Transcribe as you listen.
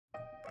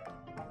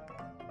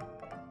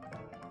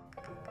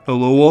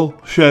Hello all,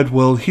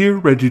 Shadwell here,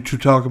 ready to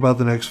talk about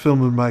the next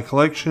film in my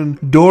collection,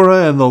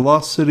 Dora and the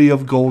Lost City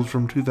of Gold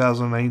from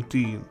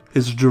 2019.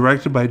 It's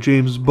directed by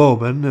James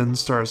Bowman and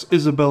stars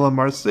Isabella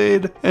Marced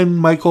and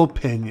Michael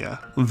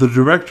Pena. The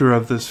director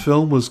of this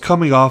film was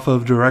coming off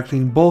of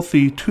directing both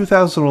the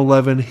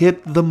 2011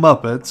 hit The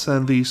Muppets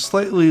and the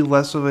slightly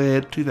less of a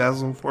hit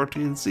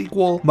 2014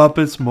 sequel,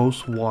 Muppets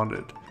Most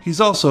Wanted. He's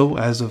also,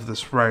 as of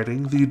this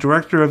writing, the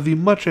director of the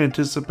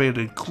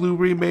much-anticipated Clue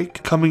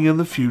remake coming in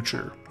the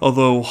future.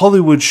 Although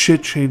Hollywood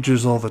shit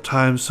changes all the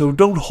time, so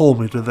don't hold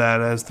me to that,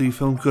 as the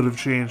film could have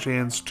changed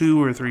hands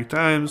 2 or 3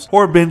 times,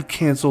 or been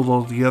cancelled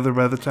altogether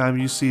by the time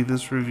you see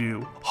this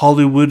review.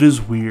 Hollywood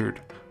is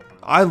weird.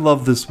 I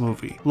love this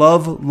movie.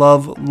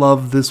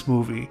 Love this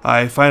movie.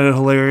 I find it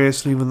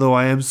hilarious, and even though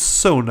I am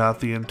so not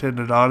the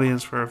intended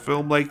audience for a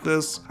film like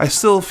this, I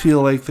still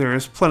feel like there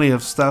is plenty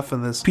of stuff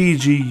in this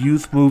PG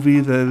youth movie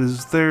that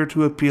is there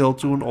to appeal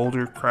to an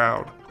older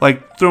crowd.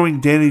 Like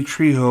throwing Danny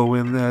Trejo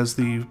in as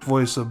the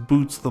voice of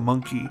Boots the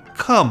Monkey.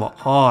 Come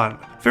on.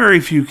 Very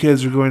few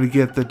kids are going to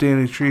get that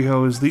Danny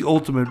Trejo is the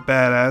ultimate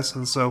badass,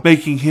 and so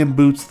making him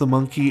Boots the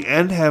Monkey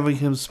and having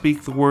him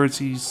speak the words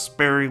he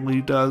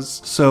sparingly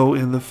does so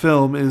in the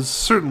film is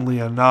certainly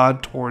a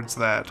nod towards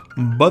that.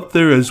 But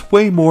there is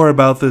way more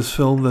about this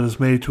film that is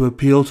made to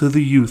appeal to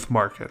the youth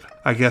market.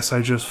 I guess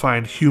I just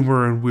find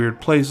humor in weird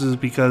places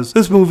because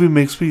this movie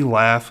makes me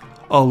laugh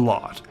a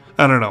lot.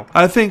 I don't know.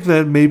 I think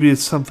that maybe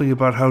it's something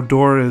about how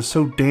Dora is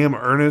so damn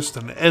earnest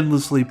and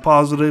endlessly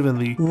positive in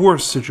the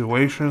worst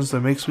situations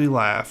that makes me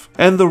laugh.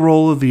 And the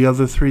role of the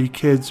other 3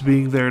 kids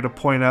being there to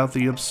point out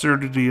the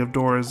absurdity of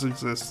Dora's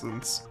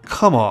existence.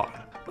 Come on.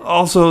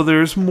 Also,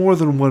 there's more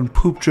than one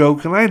poop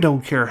joke, and I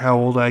don't care how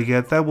old I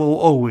get, that will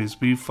always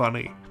be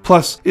funny.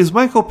 Plus, is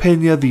Michael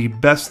Pena the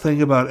best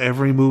thing about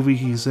every movie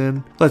he's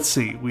in? Let's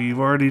see, we've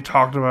already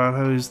talked about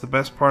how he's the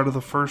best part of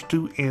the first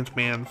 2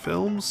 Ant-Man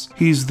films.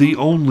 He's the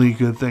only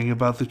good thing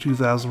about the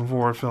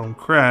 2004 film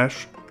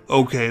Crash.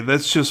 Okay,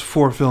 that's just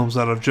 4 films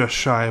out of just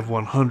shy of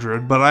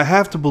 100, but I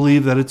have to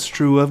believe that it's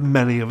true of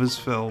many of his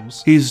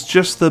films. He's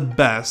just the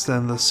best,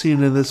 and the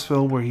scene in this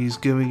film where he's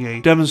giving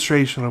a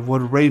demonstration of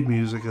what rave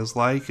music is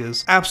like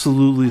is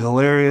absolutely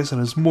hilarious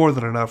and is more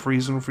than enough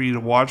reason for you to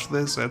watch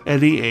this at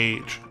any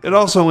age. It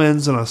also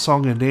ends in a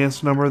song and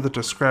dance number that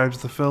describes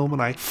the film,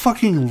 and I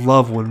fucking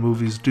love when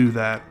movies do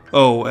that.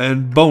 Oh,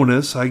 and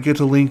bonus, I get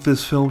to link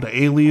this film to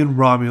Alien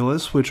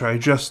Romulus, which I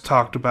just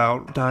talked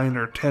about 9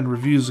 or 10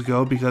 reviews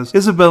ago because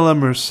Isabella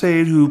Marced,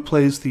 who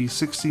plays the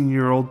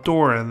 16-year-old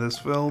Dora in this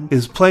film,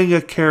 is playing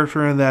a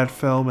character in that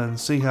film, and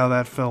seeing how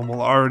that film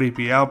will already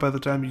be out by the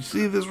time you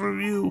see this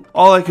review,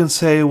 all I can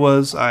say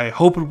was I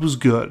hope it was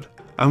good.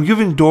 I'm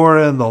giving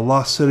Dora and the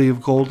Lost City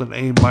of Gold an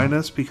A-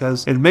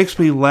 because it makes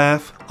me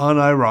laugh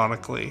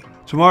unironically.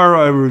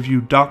 Tomorrow I review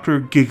Dr.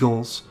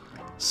 Giggles.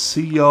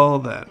 See y'all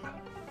then.